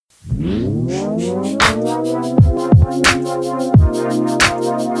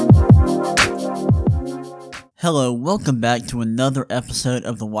Hello, welcome back to another episode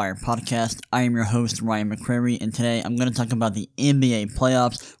of the Wire Podcast. I am your host, Ryan McCrary, and today I'm going to talk about the NBA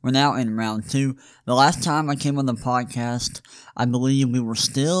playoffs. We're now in round 2. The last time I came on the podcast, I believe we were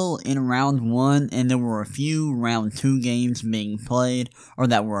still in round 1, and there were a few round 2 games being played, or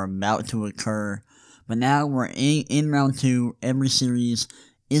that were about to occur. But now we're in round 2. Every series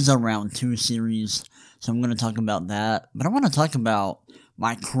is a round 2 series, so I'm going to talk about that. But I want to talk about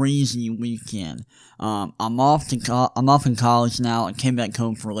my crazy weekend. I'm off in college now. I came back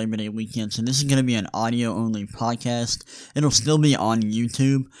home for Labor Day weekend, so this is going to be an audio-only podcast. It'll still be on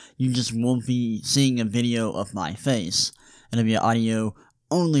YouTube. You just won't be seeing a video of my face. It'll be an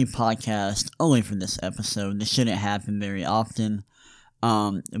audio-only podcast, only for this episode. This shouldn't happen very often,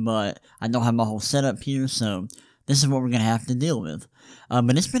 but I don't have my whole setup here, so this is what we're going to have to deal with.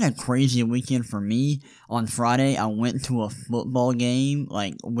 But it's been a crazy weekend for me. On Friday, I went to a football game,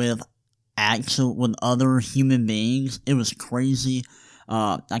 with other human beings. It was crazy.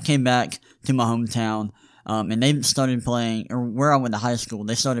 I came back to my hometown, and they started playing, or where I went to high school,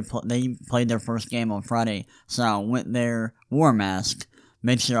 they played their first game on Friday, so I went there, wore a mask,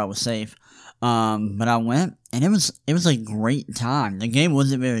 made sure I was safe. But I went, and it was a great time. The game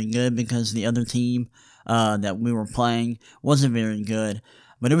wasn't very good because the other team that we were playing wasn't very good,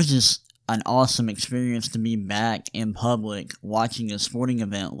 but it was just an awesome experience to be back in public watching a sporting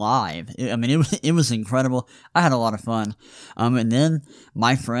event live. It was incredible. I had a lot of fun. And then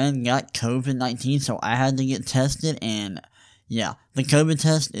my friend got COVID-19, so I had to get tested, and yeah, the COVID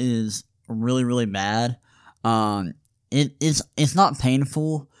test is really, really bad. It's not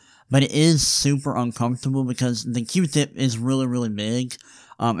painful, but it is super uncomfortable because the Q-tip is really, really big.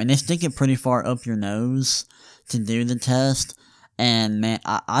 And they stick it pretty far up your nose to do the test. And man,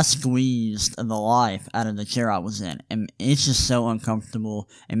 I squeezed the life out of the chair I was in. And it's just so uncomfortable.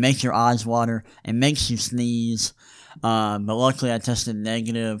 It makes your eyes water. It makes you sneeze. But luckily I tested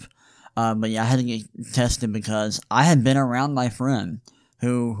negative. But yeah, I had to get tested because I had been around my friend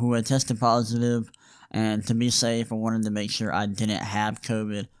who had tested positive. And to be safe, I wanted to make sure I didn't have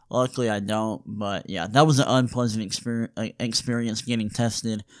COVID. Luckily, I don't, but yeah, that was an unpleasant experience getting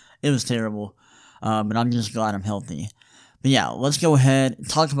tested. It was terrible, but I'm just glad I'm healthy. But yeah, let's go ahead and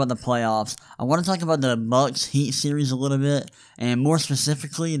talk about the playoffs. I want to talk about the Bucks Heat series a little bit, and more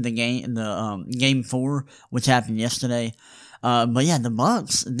specifically, the game 4, which happened yesterday. But yeah, the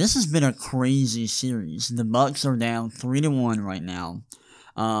Bucks, this has been a crazy series. The Bucks are down 3-1 right now.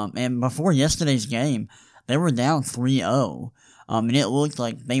 And before yesterday's game, they were down 3-0. And it looked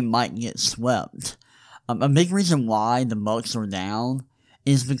like they might get swept. A big reason why the Bucks are down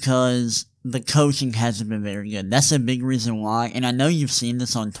is because the coaching hasn't been very good. That's a big reason why. And I know you've seen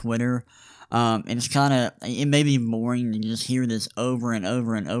this on Twitter. And it may be boring to just hear this over and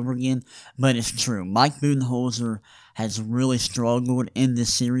over and over again, but it's true. Mike Budenholzer has really struggled in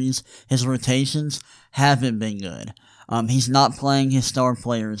this series. His rotations haven't been good. He's not playing his star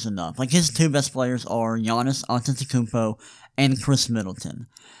players enough. His 2 best players are Giannis Antetokounmpo and Chris Middleton.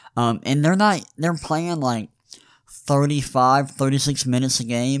 And they're playing 35, 36 minutes a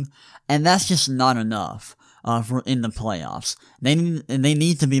game, and that's just not enough, in the playoffs. They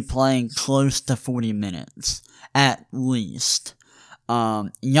need to be playing close to 40 minutes, at least.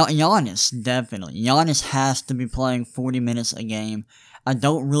 Giannis, definitely. Giannis has to be playing 40 minutes a game. I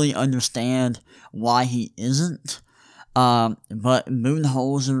don't really understand why he isn't. But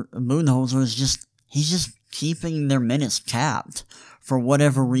Budenholzer is he's just keeping their minutes capped for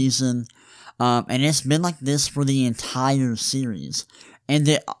whatever reason. And it's been like this for the entire series. And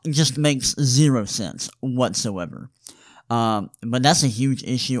it just makes zero sense whatsoever. But that's a huge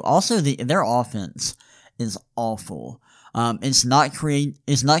issue. Also, their offense is awful. It's not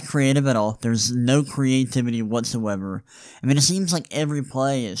creative at all. There's no creativity whatsoever. It seems like every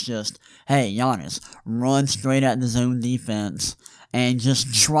play is just, hey, Giannis, run straight at the zone defense and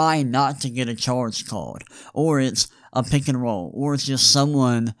just try not to get a charge called. Or it's a pick and roll. Or it's just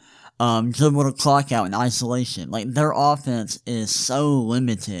someone dribble the clock out in isolation. Their offense is so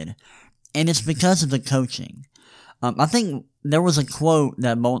limited. And it's because of the coaching. I think there was a quote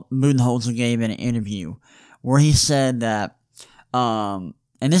that Budenholzer gave in an interview where he said that, and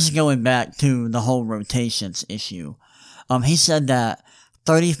this is going back to the whole rotations issue. He said that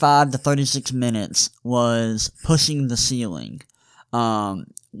 35 to 36 minutes was pushing the ceiling. And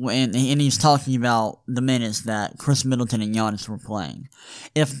he's talking about the minutes that Chris Middleton and Giannis were playing.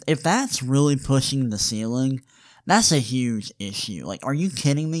 If that's really pushing the ceiling, that's a huge issue. Are you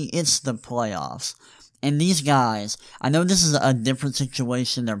kidding me? It's the playoffs. And these guys, I know this is a different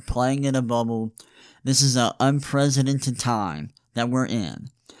situation. They're playing in a bubble. This is an unprecedented time that we're in.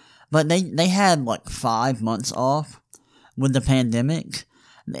 But they had like 5 months off with the pandemic.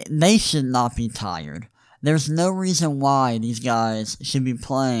 They should not be tired. There's no reason why these guys should be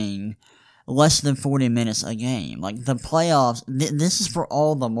playing less than 40 minutes a game. Like, the playoffs, this is for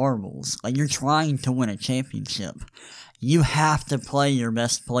all the marbles. Like, you're trying to win a championship. You have to play your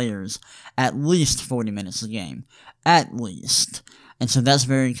best players at least 40 minutes a game. At least. And so that's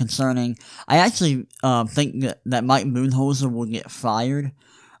very concerning. I actually think that Mike Budenholzer will get fired.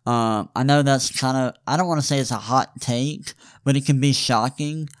 I know that's kind of, I don't want to say it's a hot take, but it can be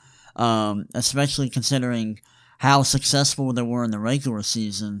shocking, especially considering how successful they were in the regular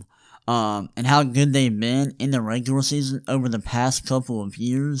season, and how good they've been in the regular season over the past couple of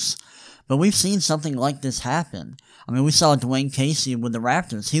years. But we've seen something like this happen. I mean, we saw Dwayne Casey with the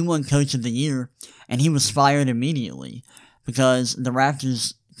Raptors. He won Coach of the Year, and he was fired immediately because the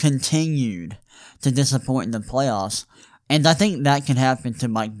Raptors continued to disappoint in the playoffs. And I think that can happen to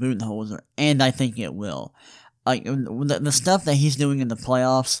Mike Budenholzer, and I think it will. Like, the stuff that he's doing in the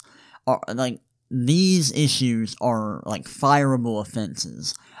playoffs are, like, these issues are, like, fireable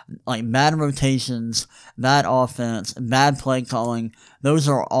offenses. Like, bad rotations, bad offense, bad play calling, those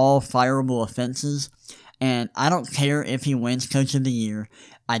are all fireable offenses. And I don't care if he wins Coach of the Year.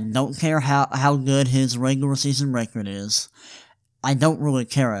 I don't care how good his regular season record is. I don't really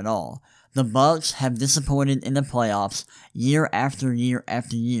care at all. The Bucks have disappointed in the playoffs year after year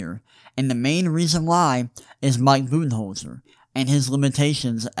after year, and the main reason why is Mike Budenholzer and his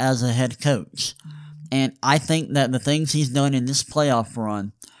limitations as a head coach. And I think that the things he's done in this playoff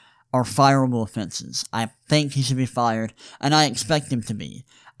run are fireable offenses. I think he should be fired, and I expect him to be.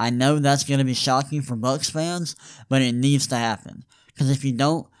 I know that's going to be shocking for Bucks fans, but it needs to happen. Because if you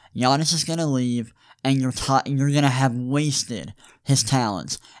don't, Giannis is going to leave, and you're going to have wasted his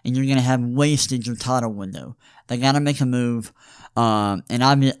talents, and you're going to have wasted your title window. They got to make a move, and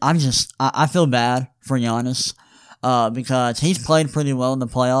I feel bad for Giannis, because he's played pretty well in the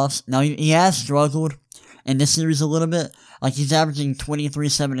playoffs. Now, he has struggled in this series a little bit. Like, he's averaging 23,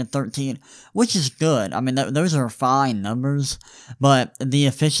 7, and 13, which is good. I mean, those are fine numbers, but the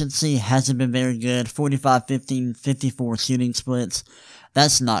efficiency hasn't been very good. 45, 15, 54 shooting splits.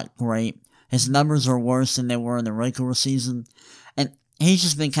 That's not great. His numbers are worse than they were in the regular season, and he's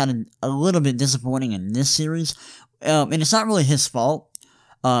just been kind of a little bit disappointing in this series, and it's not really his fault.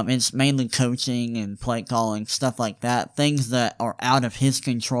 It's mainly coaching and play calling, stuff like that, things that are out of his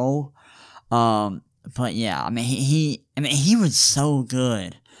control. But yeah, I mean, he was so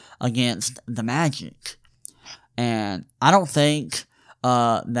good against the Magic, and I don't think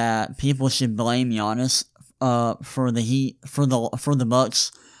that people should blame Giannis for the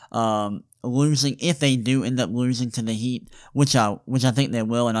Bucks losing, if they do end up losing to the Heat, which I think they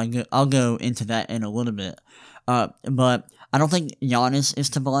will, and I'll go into that in a little bit. But I don't think Giannis is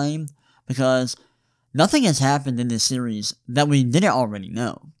to blame, because nothing has happened in this series that we didn't already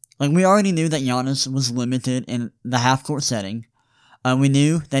know. Like, we already knew that Giannis was limited in the half-court setting. We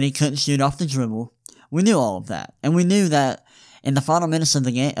knew that he couldn't shoot off the dribble. We knew all of that. And we knew that in the final minutes of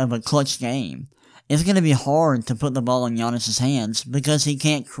the game, of a clutch game, it's going to be hard to put the ball in Giannis' hands because he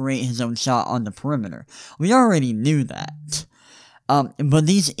can't create his own shot on the perimeter. We already knew that. But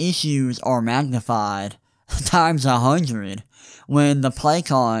these issues are magnified times 100 when the play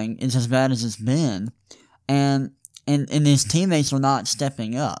calling is as bad as it's been, and his teammates are not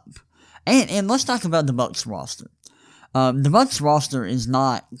stepping up. And let's talk about the Bucks roster. The Bucks roster is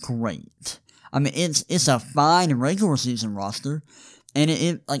not great. I mean, it's a fine regular season roster, and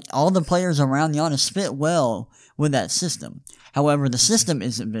it like, all the players around Giannis fit well with that system. However, the system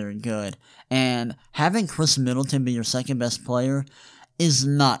isn't very good, and having Chris Middleton be your second best player is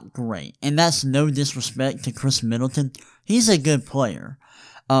not great. And that's no disrespect to Chris Middleton. He's a good player.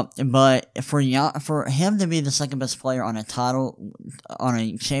 But for him to be the second best player on a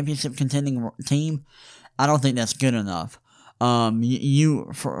championship contending team, I don't think that's good enough.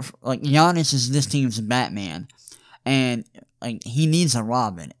 Giannis is this team's Batman, and like, he needs a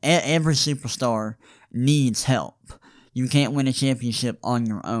Robin. Every superstar needs help. You can't win a championship on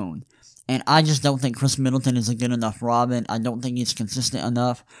your own. And I just don't think Chris Middleton is a good enough Robin. I don't think he's consistent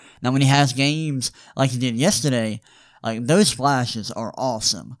enough. Now, when he has games like he did yesterday, like, those flashes are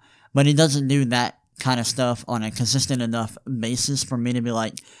awesome, but he doesn't do that kind of stuff on a consistent enough basis for me to be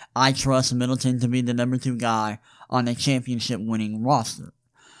like, I trust Middleton to be the number 2 guy on a championship winning roster.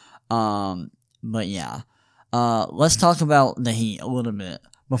 But yeah, let's talk about the Heat a little bit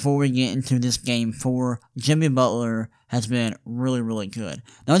before we get into this game 4, Jimmy Butler has been really, really good.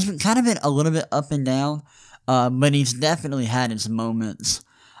 Now, it's been a little bit up and down, but he's definitely had his moments.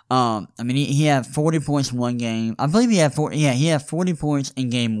 He had 40 points one game. I believe he had 40 points in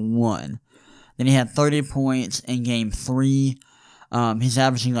game 1. Then he had 30 points in game 3. He's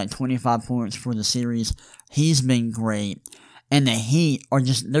averaging like 25 points for the series. He's been great. And the Heat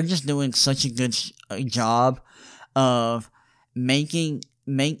they're just doing such a good job of making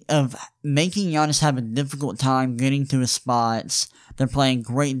Giannis have a difficult time getting to his spots. They're playing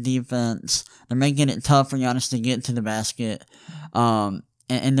great defense. They're making it tough for Giannis to get to the basket. And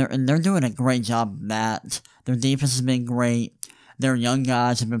they're doing a great job of that. Their defense has been great. Their young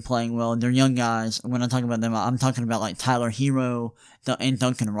guys have been playing well. Their young guys, when I talk about them, I'm talking about like Tyler Hero and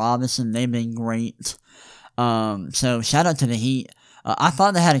Duncan Robinson. They've been great. So shout out to the Heat. I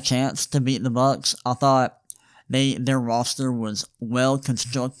thought they had a chance to beat the Bucks. I thought their roster was well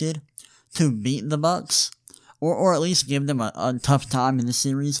constructed to beat the Bucks, or at least give them a tough time in the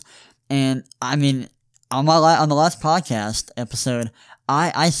series. And I mean, on the last podcast episode,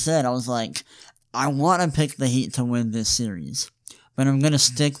 I said, I was like, I want to pick the Heat to win this series, but I'm gonna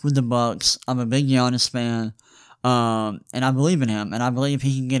stick with the Bucks. I'm a big Giannis fan. And I believe in him, and I believe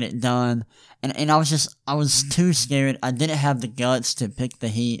he can get it done. And I was too scared. I didn't have the guts to pick the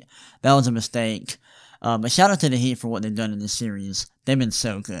Heat. That was a mistake. But shout out to the Heat for what they've done in this series. They've been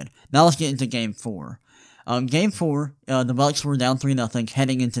so good. Now let's get into game 4. Game 4, the Bucks were down 3-0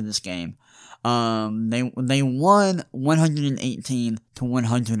 heading into this game. They won 118 to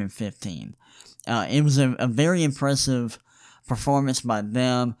 115. It was a very impressive performance by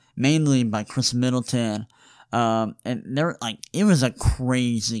them, mainly by Chris Middleton. And it was a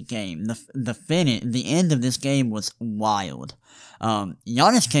crazy game. The end of this game was wild.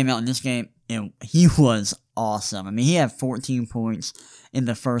 Giannis came out in this game and he was awesome. I mean, he had 14 points in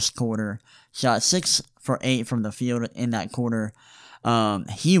the first quarter, shot 6 for 8 from the field in that quarter.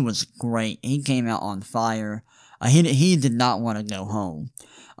 He was great. He came out on fire. He did not want to go home.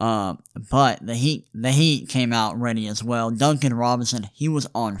 But the Heat came out ready as well. Duncan Robinson, he was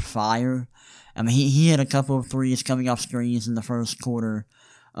on fire. I mean, he hit a couple of threes coming off screens in the first quarter.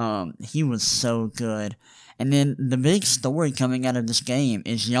 He was so good. And then the big story coming out of this game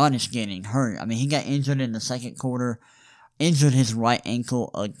is Giannis getting hurt. I mean, he got injured in the second quarter, injured his right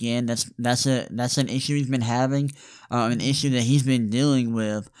ankle again. That's an issue he's been having, an issue that he's been dealing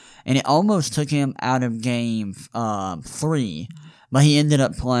with, and it almost took him out of game 3, but he ended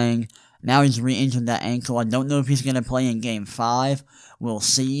up playing. Now he's re-injured that ankle. I don't know if he's gonna play in game 5. We'll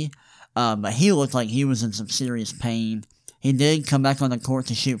see. But he looked like he was in some serious pain. He did come back on the court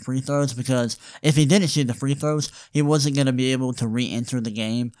to shoot free throws, because if he didn't shoot the free throws, he wasn't going to be able to re-enter the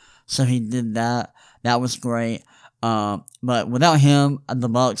game. So he did that. That was great. But without him, the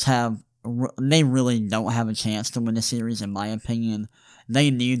Bucks they really don't have a chance to win the series, in my opinion.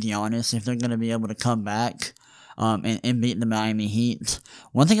 They need Giannis if they're going to be able to come back and beat the Miami Heat.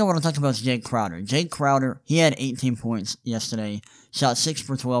 One thing I want to talk about is Jake Crowder. Jake Crowder, he had 18 points yesterday, shot 6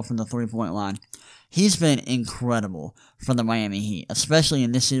 for 12 from the 3-point line. He's been incredible for the Miami Heat, especially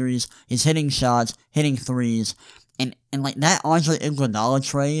in this series. He's hitting shots, hitting threes, and like that Andre Iguodala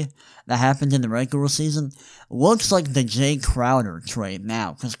trade that happened in the regular season looks like the Jake Crowder trade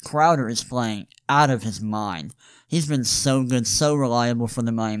now, because Crowder is playing out of his mind. He's been so good, so reliable for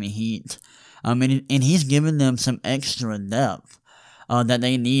the Miami Heat. And he's given them some extra depth that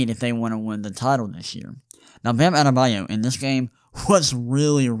they need if they want to win the title this year. Now, Bam Adebayo in this game was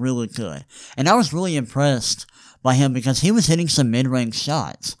really, really good. And I was really impressed by him because he was hitting some mid-range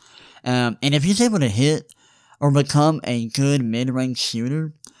shots. And if he's able to hit or become a good mid-range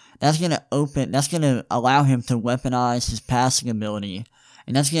shooter, that's going to allow him to weaponize his passing ability.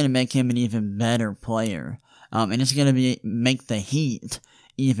 And that's going to make him an even better player. And it's going to make the Heat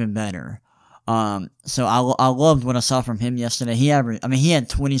even better. So I loved what I saw from him yesterday. He had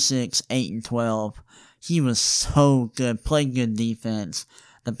 26, 8, and 12. He was so good, played good defense.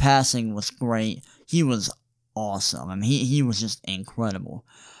 The passing was great. He was awesome. I mean, he was just incredible.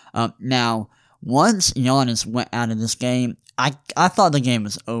 Now, once Giannis went out of this game, I thought the game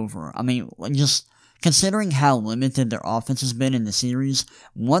was over. I mean, just considering how limited their offense has been in the series,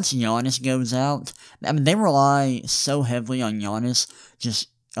 once Giannis goes out, I mean, they rely so heavily on Giannis just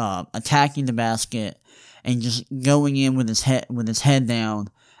attacking the basket and just going in with his head down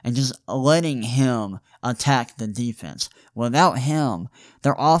and just letting him attack the defense. Without him,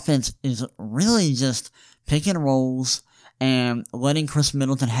 their offense is really just pick and rolls and letting Chris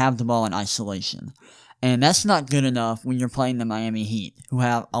Middleton have the ball in isolation. And that's not good enough when you're playing the Miami Heat, who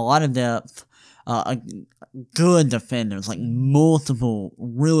have a lot of depth, good defenders, like multiple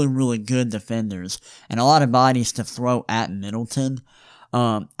really, really good defenders, and a lot of bodies to throw at Middleton.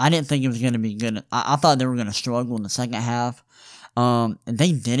 I didn't think it was going to be good. I thought they were going to struggle in the second half. And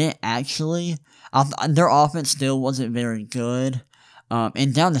they didn't actually. Their offense still wasn't very good.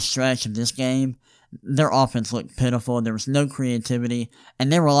 And down the stretch of this game, their offense looked pitiful. There was no creativity,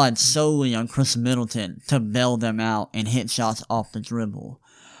 and they relied solely on Chris Middleton to bail them out and hit shots off the dribble.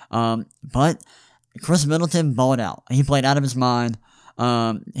 But Chris Middleton balled out. He played out of his mind.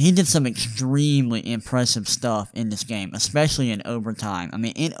 He did some extremely impressive stuff in this game, especially in overtime. I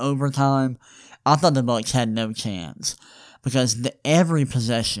mean, in overtime, I thought the Bucks had no chance because every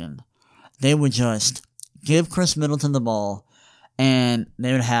possession, they would just give Chris Middleton the ball, and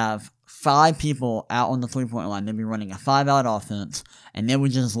they would have 5 people out on the three-point line. They'd be running a 5-out offense, and they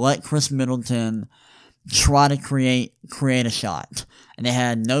would just let Chris Middleton try to create a shot. And they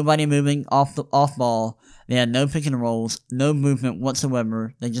had nobody moving off ball. They had no pick and rolls, no movement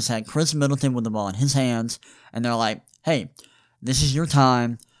whatsoever. They just had Chris Middleton with the ball in his hands, and they're like, hey, this is your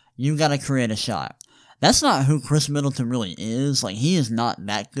time. You got to create a shot. That's not who Chris Middleton really is. Like, he is not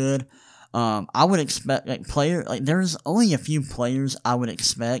that good. I would expect, there's only a few players I would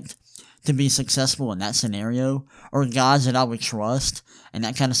expect to be successful in that scenario, or guys that I would trust in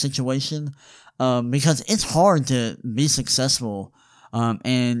that kind of situation, because it's hard to be successful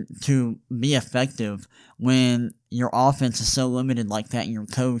and to be effective when your offense is so limited like that and your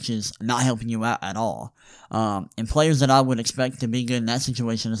coach is not helping you out at all. And players that I would expect to be good in that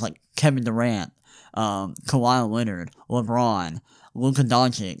situation is like Kevin Durant, Kawhi Leonard, LeBron, Luka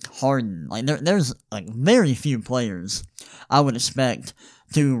Doncic, Harden. Like there's like very few players I would expect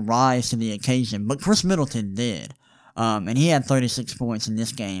to rise to the occasion, but Chris Middleton did. And he had 36 points in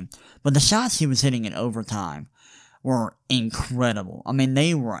this game. But the shots he was hitting in overtime were incredible. I mean,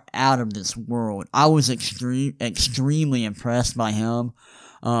 they were out of this world. I was extremely impressed by him.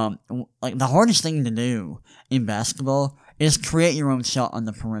 Like, the hardest thing to do in basketball is create your own shot on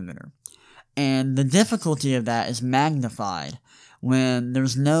the perimeter. And the difficulty of that is magnified when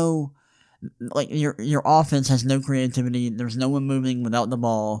there's no, like, your offense has no creativity, there's no one moving without the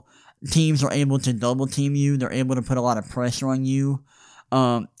ball. Teams are able to double team you, they're able to put a lot of pressure on you.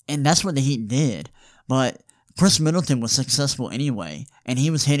 And that's what the Heat did. But Chris Middleton was successful anyway, and he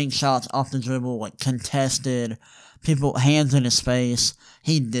was hitting shots off the dribble, like contested, people, hands in his face.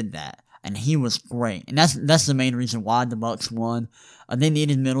 He did that, and he was great. And that's the main reason why the Bucks won. They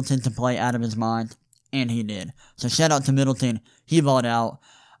needed Middleton to play out of his mind, and he did. So shout out to Middleton. He balled out,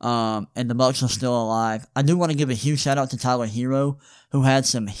 and the Bucks are still alive. I do want to give a huge shout out to Tyler Hero, who had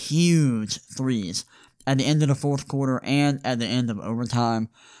some huge threes at the end of the fourth quarter and at the end of overtime,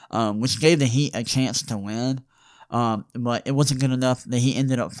 which gave the Heat a chance to win. But it wasn't good enough. The Heat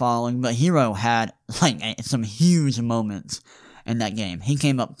ended up falling. But Hero had some huge moments in that game. He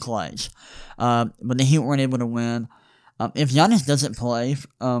came up clutch. But the Heat weren't able to win. If Giannis doesn't play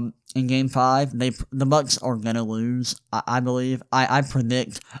in Game 5, the Bucks are gonna lose. I believe. I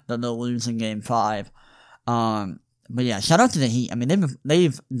predict that they'll lose in Game 5. But yeah, shout out to the Heat. I mean,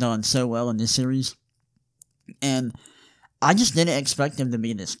 they've done so well in this series, and I just didn't expect them to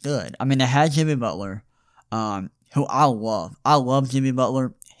be this good. I mean, they had Jimmy Butler, who I love. I love Jimmy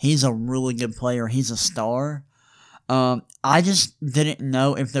Butler. He's a really good player. He's a star. I just didn't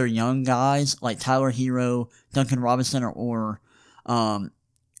know if they're young guys like Tyler Hero, Duncan Robinson, or I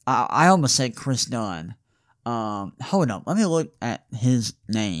almost said Chris Dunn. Hold up. Let me look at his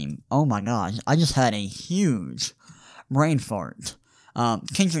name. Oh my gosh. I just had a huge brain fart.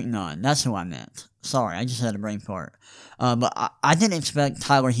 Kendrick Nunn. That's who I meant. Sorry, I just had a brain fart. But I didn't expect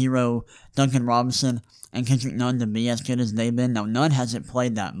Tyler Hero, Duncan Robinson, and Kendrick Nunn to be as good as they've been. Now, Nunn hasn't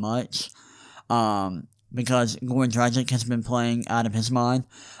played that much, because Goran Dragic has been playing out of his mind.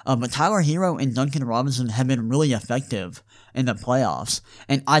 But Tyler Hero and Duncan Robinson have been really effective in the playoffs.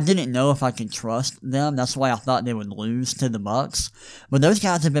 And I didn't know if I could trust them. That's why I thought they would lose to the Bucks. But those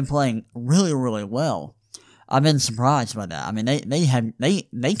guys have been playing really, really well. I've been surprised by that. I mean,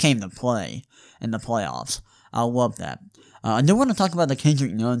 they came to play in the playoffs. I love that. I do want to talk about the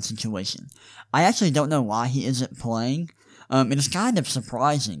Kendrick Nunn situation. I actually don't know why he isn't playing. It is kind of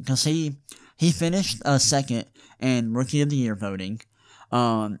surprising because he finished second in Rookie of the Year voting.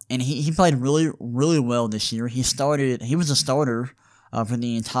 And he played really, really well this year. He was a starter for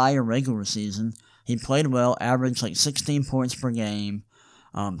the entire regular season. He played well, averaged like 16 points per game.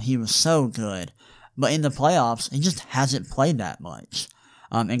 He was so good. But in the playoffs, he just hasn't played that much.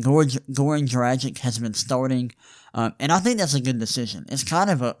 And Goran Dragic has been starting. And I think that's a good decision. It's kind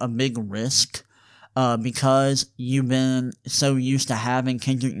of a big risk because you've been so used to having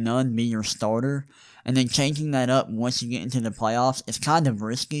Kendrick Nunn be your starter, and then changing that up once you get into the playoffs, it's kind of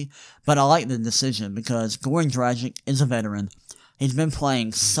risky, but I like the decision because Goran Dragic is a veteran. He's been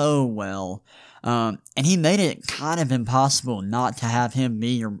playing so well, and he made it kind of impossible not to have him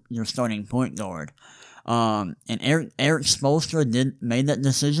be your starting point guard. And Eric Spoelstra made that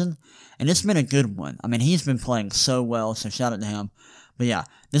decision, and it's been a good one. I mean, he's been playing so well, so shout out to him. But yeah,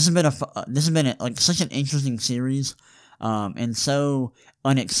 this has been like such an interesting series, and so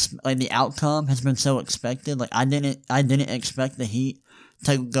like the outcome has been so expected. Like I didn't expect the Heat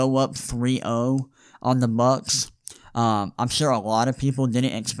to go up 3-0 on the Bucks. I'm sure a lot of people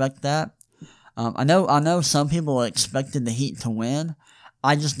didn't expect that. I know some people expected the Heat to win.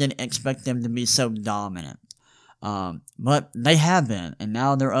 I just didn't expect them to be so dominant. But they have been, and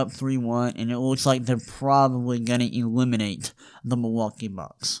now they're up 3-1, and it looks like they're probably going to eliminate the Milwaukee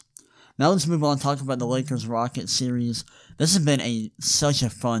Bucks. Now let's move on and talk about the Lakers-Rockets series. This has been such a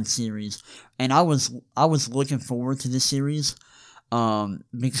fun series, and I was looking forward to this series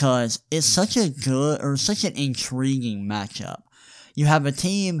because it's such an intriguing matchup. You have a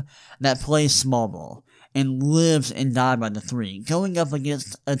team that plays small ball and lives and dies by the three, going up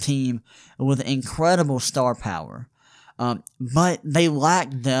against a team with incredible star power. But they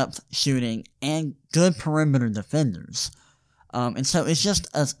lack depth shooting and good perimeter defenders. And so it's just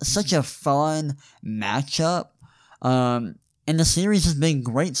such a fun matchup. And the series has been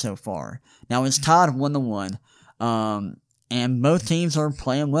great so far. Now it's tied 1-1. And both teams are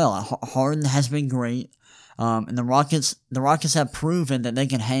playing well. Harden has been great. And the Rockets have proven that they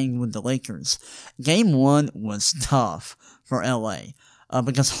can hang with the Lakers. Game 1 was tough for LA,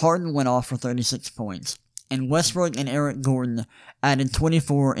 because Harden went off for 36 points, and Westbrook and Eric Gordon added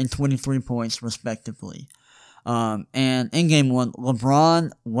 24 and 23 points respectively. And in Game 1,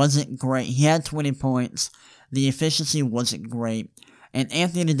 LeBron wasn't great. He had 20 points. The efficiency wasn't great. And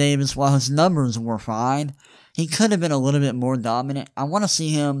Anthony Davis, while his numbers were fine, he could have been a little bit more dominant. I want to see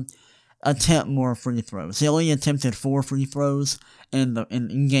him attempt more free throws. He only attempted 4 free throws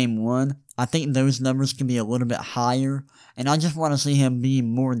in Game 1. I think those numbers can be a little bit higher, and I just want to see him be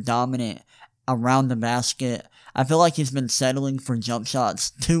more dominant around the basket. I feel like he's been settling for jump shots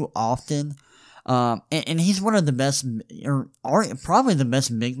too often, and he's one of the best, or probably the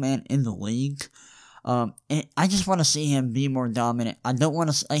best big man in the league. And I just want to see him be more dominant. I don't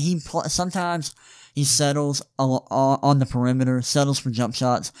want to. Sometimes he settles on the perimeter, settles for jump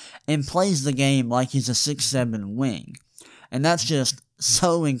shots, and plays the game like he's a 6'7" wing, and that's just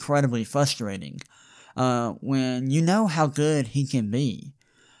so incredibly frustrating. When you know how good he can be.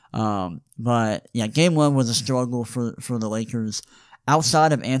 But yeah, Game 1 was a struggle for the Lakers.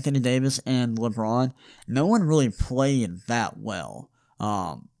 Outside of Anthony Davis and LeBron, no one really played that well.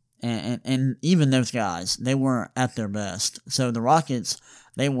 And even those guys, they weren't at their best. So the Rockets,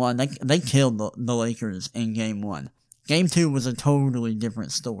 they won. They killed the Lakers in Game 1. Game 2 was a totally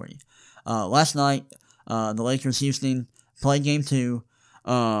different story. Last night, the Lakers-Houston played Game 2,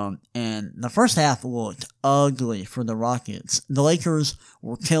 and the first half looked ugly for the Rockets. The Lakers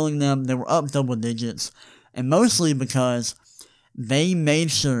were killing them. They were up double digits, and mostly because they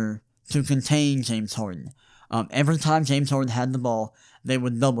made sure to contain James Harden. Every time James Harden had the ball, they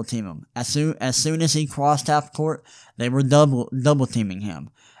would double team him. As soon as he crossed half court, they were double teaming him.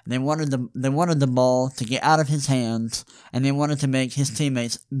 They wanted the ball to get out of his hands, and they wanted to make his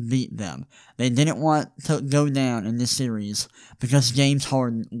teammates beat them. They didn't want to go down in this series because James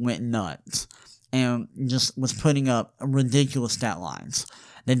Harden went nuts and just was putting up ridiculous stat lines.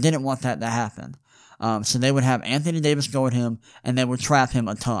 They didn't want that to happen. So they would have Anthony Davis guard him, and they would trap him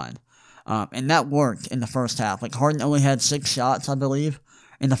a ton. And that worked in the first half. Like, Harden only had 6 shots, I believe,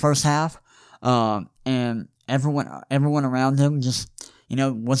 in the first half. And everyone around him just,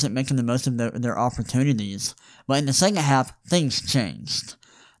 wasn't making the most of their opportunities. But in the second half, things changed.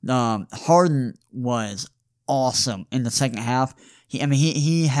 Harden was awesome in the second half.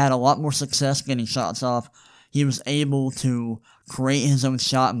 He had a lot more success getting shots off. He was able to create his own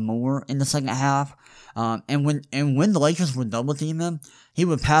shot more in the second half. And when the Lakers would double team him, he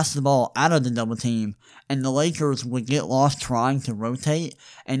would pass the ball out of the double team, and the Lakers would get lost trying to rotate,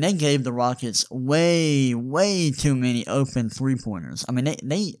 and they gave the Rockets way, way too many open three-pointers. I mean,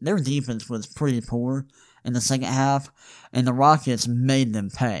 their defense was pretty poor in the second half, and the Rockets made them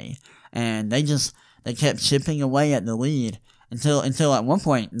pay. And they kept chipping away at the lead until at one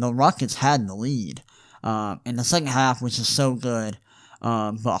point the Rockets had the lead. In the second half, which is so good.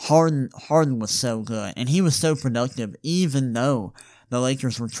 But Harden was so good, and he was so productive, even though the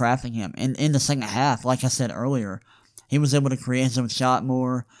Lakers were trapping him. And in the second half, like I said earlier, he was able to create his own shot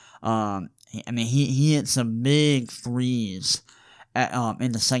more. He hit some big threes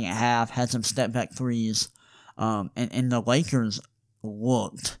in the second half, had some step back threes, and the Lakers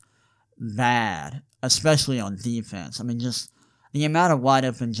looked bad, especially on defense. Just the amount of wide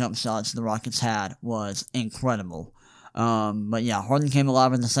open jump shots the Rockets had was incredible. But yeah, Harden came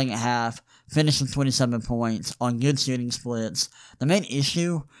alive in the second half, finished with 27 points on good shooting splits. The main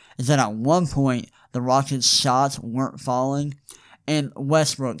issue is that at one point, the Rockets' shots weren't falling, and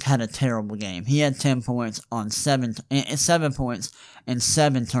Westbrook had a terrible game. He had 10 points on 7 points and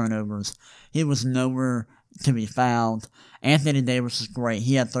 7 turnovers. He was nowhere to be found. Anthony Davis was great.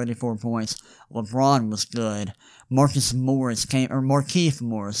 He had 34 points. LeBron was good. Markieff Morris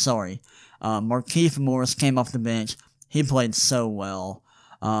came off the bench. He played so well.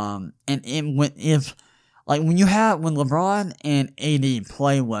 When LeBron and AD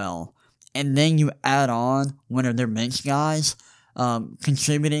play well, and then you add on one of their bench guys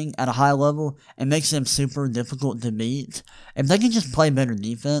contributing at a high level, it makes them super difficult to beat. If they can just play better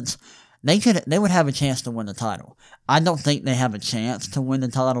defense, they would have a chance to win the title. I don't think they have a chance to win the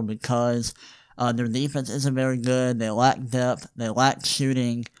title because their defense isn't very good. They lack depth. They lack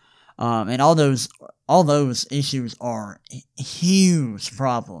shooting, and all those issues are huge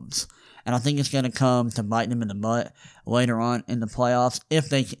problems. And I think it's going to come to bite them in the butt later on in the playoffs if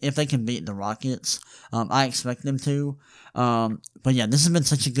they can beat the Rockets. I expect them to. But yeah, this has been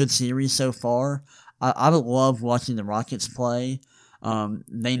such a good series so far. I would love watching the Rockets play.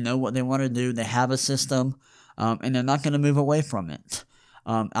 They know what they want to do. They have a system, and they're not going to move away from it.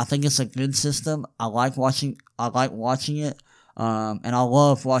 I think it's a good system. I like watching it, and I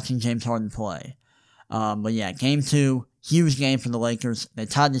love watching James Harden play. But yeah, game 2, huge game for the Lakers. They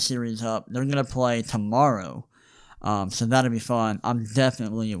tied the series up. They're going to play tomorrow, so that'll be fun. I'm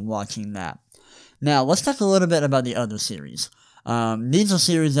definitely watching that. Now, let's talk a little bit about the other series. These are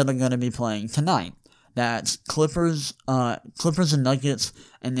series that are going to be playing tonight. That's Clippers and Nuggets,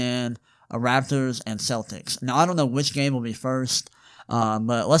 and then Raptors and Celtics. Now, I don't know which game will be first,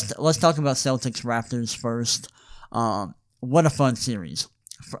 but let's talk about Celtics Raptors first. What a fun series!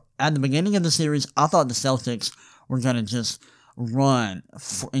 At the beginning of the series, I thought the Celtics were gonna just run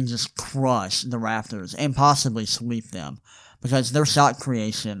and just crush the Raptors and possibly sweep them because their shot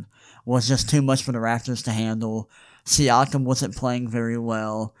creation was just too much for the Raptors to handle. Siakam wasn't playing very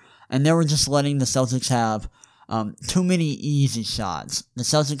well, and they were just letting the Celtics have too many easy shots. The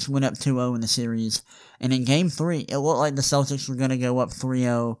Celtics went up 2-0 in the series, and in Game 3, it looked like the Celtics were going to go up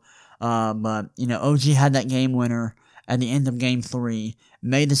 3-0, but, OG had that game winner at the end of Game 3,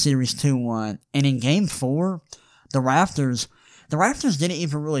 made the series 2-1, and in Game 4, the Raptors didn't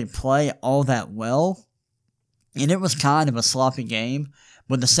even really play all that well, and it was kind of a sloppy game,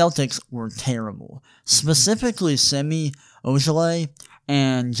 but the Celtics were terrible. Specifically, Semi Ojeleye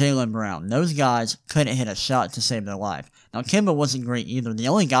and Jaylen Brown. Those guys couldn't hit a shot to save their life. Now, Kemba wasn't great either. The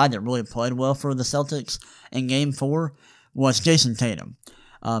only guy that really played well for the Celtics in Game 4 was Jason Tatum.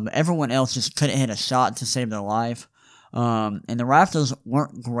 Everyone else just couldn't hit a shot to save their life. And the Raptors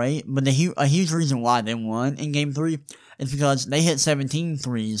weren't great, but a huge reason why they won in Game 3 is because they hit 17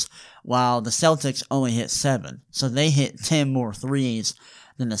 threes, while the Celtics only hit 7. So they hit 10 more threes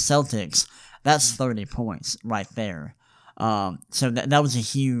than the Celtics. That's 30 points right there. So that was a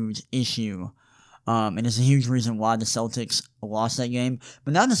huge issue, and it's a huge reason why the Celtics lost that game.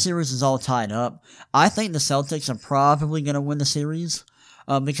 But now the series is all tied up. I think the Celtics are probably going to win the series,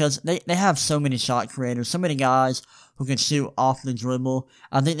 because they have so many shot creators, so many guys who can shoot off the dribble.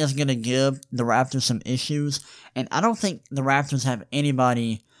 I think that's going to give the Raptors some issues, and I don't think the Raptors have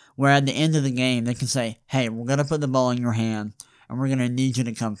anybody where at the end of the game they can say, hey, we're going to put the ball in your hand, and we're going to need you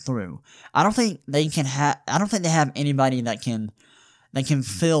to come through. I don't think they have anybody that can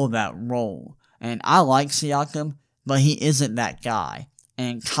fill that role. And I like Siakam, but he isn't that guy.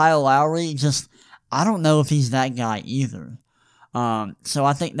 And Kyle Lowry, I don't know if he's that guy either. So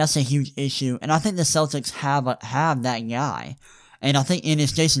I think that's a huge issue. And I think the Celtics have that guy. And I think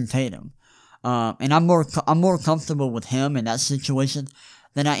it's Jason Tatum. And I'm more comfortable with him in that situation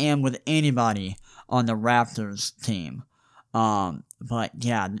than I am with anybody on the Raptors team. But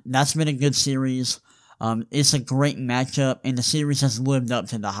yeah, that's been a good series. It's a great matchup, and the series has lived up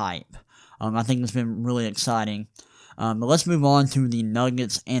to the hype. I think it's been really exciting. But let's move on to the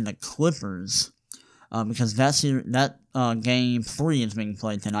Nuggets and the Clippers, because that game 3 is being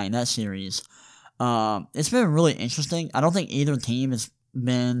played tonight in that series. It's been really interesting. I don't think either team has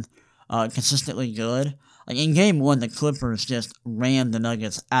been consistently good. Like in game 1, the Clippers just ran the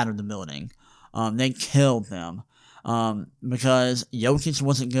Nuggets out of the building. They killed them. Because Jokic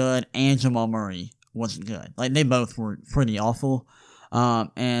wasn't good and Jamal Murray wasn't good. Like, they both were pretty awful.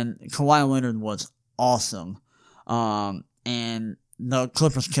 And Kawhi Leonard was awesome. And the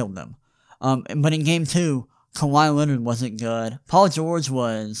Clippers killed them. But in game 2, Kawhi Leonard wasn't good. Paul George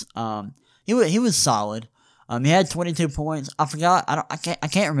was, he was solid. He had 22 points. I forgot. I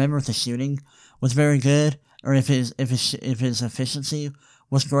can't remember if the shooting was very good or if his efficiency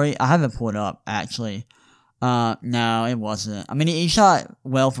was great. I haven't pulled up actually. No, it wasn't. I mean, he shot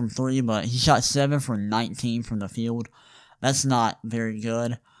well from 3, but he shot 7 for 19 from the field. That's not very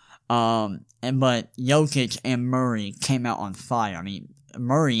good. But Jokic and Murray came out on fire. I mean,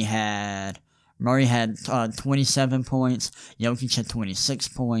 Murray had 27 points. Jokic had 26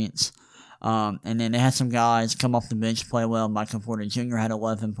 points. And then they had some guys come off the bench play well. Michael Porter Jr. had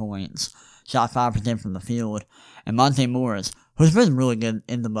 11 points. Shot 5 for 10 from the field. And Monte Morris, who's been really good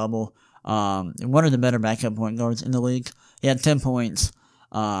in the bubble, one of the better backup point guards in the league. He had 10 points.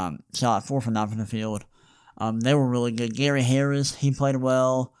 Shot 4 for 9 from the field. They were really good. Gary Harris, he played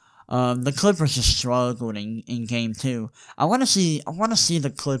well. The Clippers just struggled in game 2. I want to see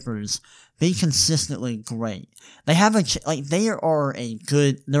the Clippers be consistently great. They're a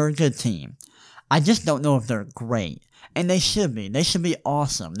good team. I just don't know if they're great. And they should be. They should be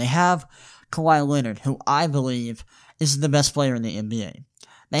awesome. They have Kawhi Leonard, who I believe is the best player in the NBA.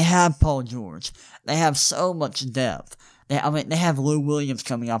 They have Paul George. They have so much depth. They have Lou Williams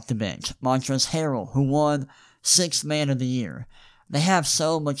coming off the bench. Montrezl Harrell, who won 6th Man of the Year. They have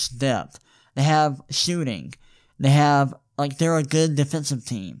so much depth. They have shooting. They're a good defensive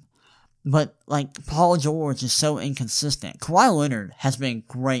team. But, Paul George is so inconsistent. Kawhi Leonard has been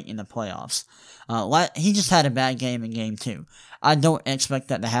great in the playoffs. He just had a bad game in game 2. I don't expect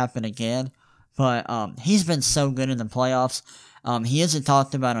that to happen again. But, he's been so good in the playoffs. He isn't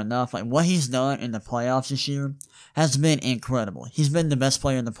talked about enough. What he's done in the playoffs this year has been incredible. He's been the best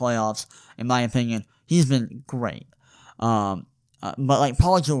player in the playoffs, in my opinion. He's been great. But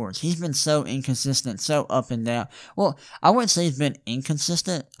Paul George, he's been so inconsistent, so up and down. Well, I wouldn't say he's been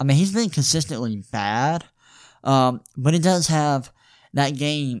inconsistent. I mean, he's been consistently bad. But he does have that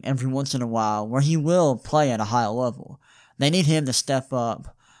game every once in a while where he will play at a high level. They need him to step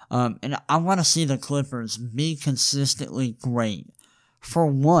up. And I want to see the Clippers be consistently great for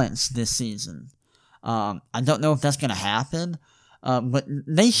once this season. I don't know if that's going to happen. But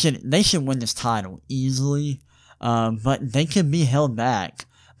they should win this title easily. But they could be held back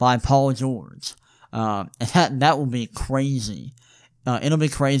by Paul George. And that will be crazy. It'll be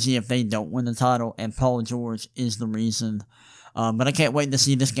crazy if they don't win the title and Paul George is the reason. But I can't wait to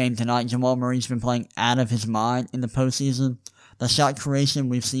see this game tonight. Jamal Murray's been playing out of his mind in the postseason. The shot creation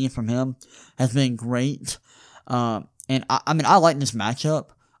we've seen from him has been great. And I like this matchup.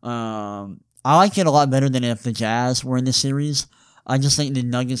 I like it a lot better than if the Jazz were in this series. I just think the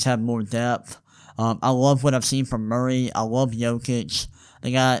Nuggets have more depth. I love what I've seen from Murray. I love Jokic.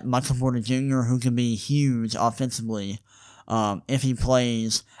 They got Michael Porter Jr., who can be huge offensively if he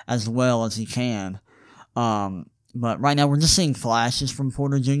plays as well as he can. But right now, we're just seeing flashes from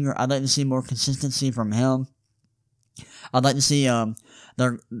Porter Jr. I'd like to see more consistency from him. I'd like to see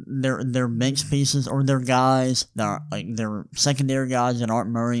their bench pieces or their guys, their secondary guys that aren't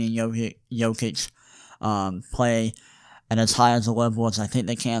Murray and Jokic play at as high as a level as I think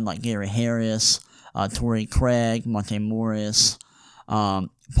they can, like Gary Harris, Torrey Craig, Monte Morris, Paul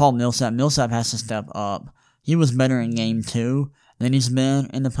Millsap. Millsap has to step up. He was better in game 2 than he's been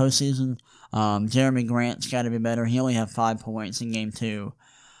in the postseason. Jeremy Grant's got to be better. He only had 5 points in game 2.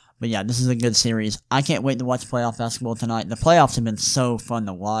 But yeah, this is a good series. I can't wait to watch playoff basketball tonight. The playoffs have been so fun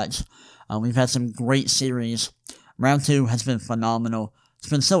to watch. We've had some great series. Round 2 has been phenomenal. It's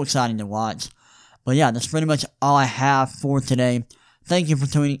been so exciting to watch. But yeah, that's pretty much all I have for today. Thank you for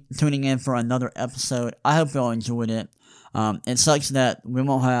tuning in for another episode. I hope you all enjoyed it. It sucks that we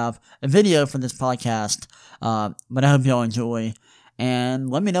won't have a video for this podcast, but I hope you all enjoy. And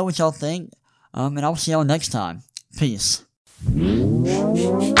let me know what y'all think, and I'll see y'all next time. Peace.